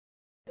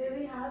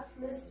have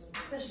Ms.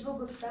 Khushbu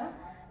Gupta,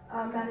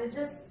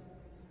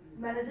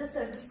 Manager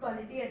Service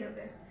Quality at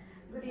Adobe.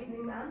 Good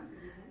evening, ma'am.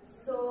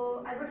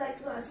 So I would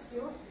like to ask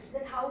you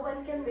that how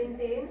one can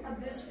maintain a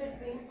bridge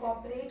between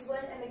corporate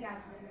world and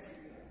academics.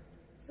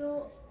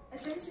 So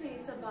essentially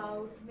it's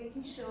about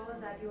making sure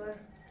that you are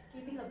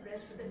keeping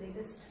abreast with the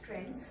latest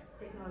trends,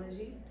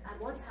 technology and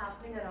what's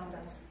happening around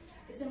us.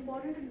 It's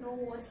important to know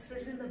what's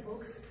written in the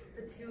books,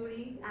 the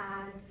theory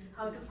and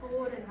how to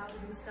code and how to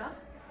do stuff.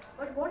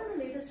 But what are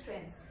the latest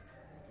trends?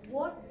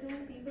 What do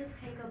people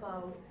think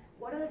about?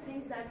 What are the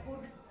things that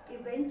would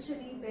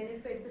eventually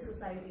benefit the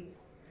society?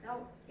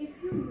 Now, if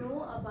you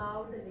know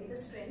about the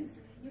latest trends,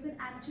 you can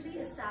actually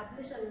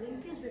establish a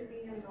linkage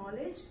between your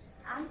knowledge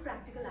and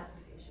practical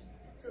application.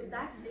 So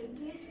that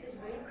linkage is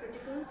very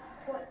critical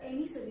for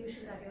any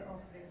solution that you're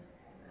offering.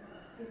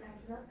 Okay, thank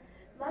you, ma'am.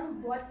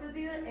 Ma'am, what will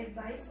be your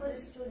advice for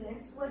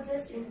students who are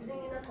just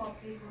entering in a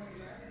corporate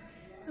world?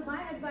 So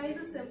my advice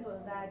is simple,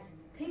 that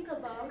think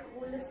about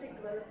holistic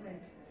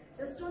development.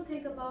 Just don't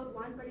think about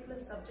one particular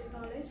subject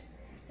knowledge.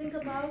 Think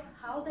about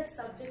how that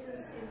subject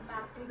is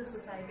impacting the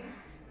society.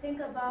 Think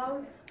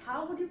about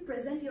how would you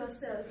present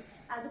yourself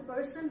as a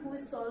person who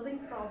is solving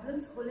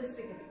problems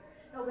holistically.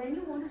 Now, when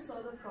you want to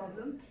solve a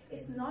problem,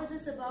 it's not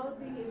just about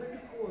being able to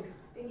code,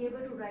 being able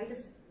to write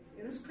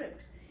a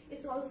script.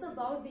 It's also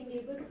about being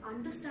able to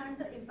understand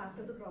the impact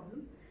of the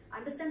problem,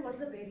 understand what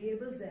are the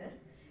variables there,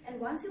 and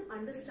once you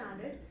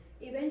understand it,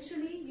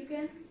 eventually you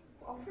can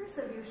offer a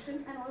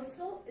solution and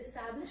also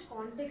establish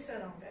context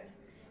around it.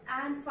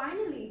 And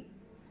finally,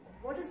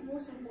 what is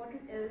most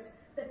important is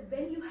that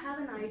when you have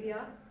an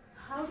idea,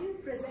 how do you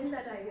present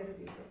that idea to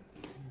people?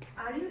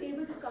 Are you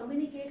able to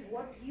communicate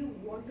what you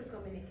want to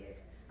communicate?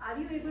 Are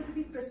you able to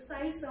be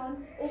precise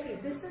on, okay,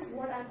 this is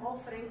what I'm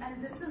offering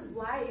and this is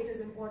why it is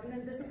important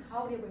and this is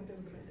how we are going to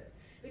implement it?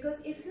 Because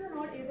if you're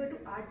not able to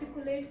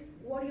articulate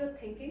what you're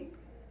thinking,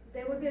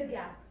 there would be a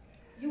gap.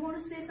 You want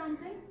to say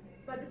something,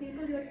 but the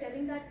people you're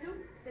telling that to,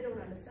 they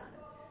don't understand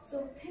it.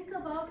 So think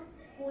about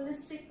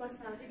holistic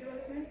personality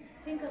development.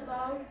 Think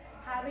about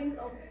having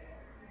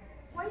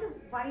quite a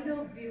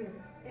wider view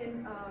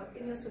in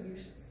your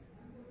solutions.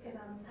 Okay,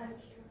 ma'am, thank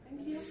you.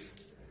 Thank you.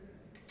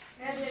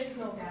 And there is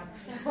no gap.